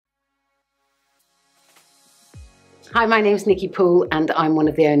Hi, my name's Nikki Poole and I'm one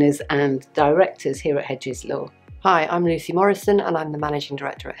of the owners and directors here at Hedges Law. Hi, I'm Lucy Morrison and I'm the Managing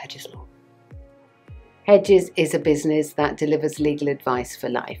Director at Hedges Law. Hedges is a business that delivers legal advice for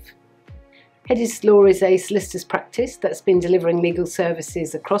life. Hedges Law is a solicitor's practice that's been delivering legal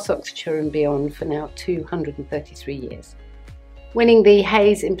services across Oxfordshire and beyond for now 233 years. Winning the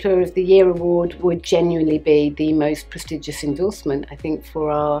Hayes Employer of the Year award would genuinely be the most prestigious endorsement, I think,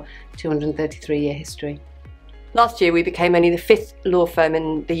 for our 233-year history. Last year we became only the 5th law firm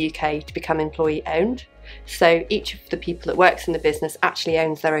in the UK to become employee owned. So each of the people that works in the business actually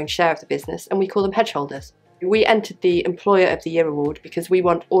owns their own share of the business, and we call them hedge holders. We entered the Employer of the Year award because we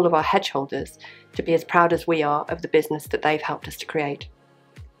want all of our hedge holders to be as proud as we are of the business that they've helped us to create.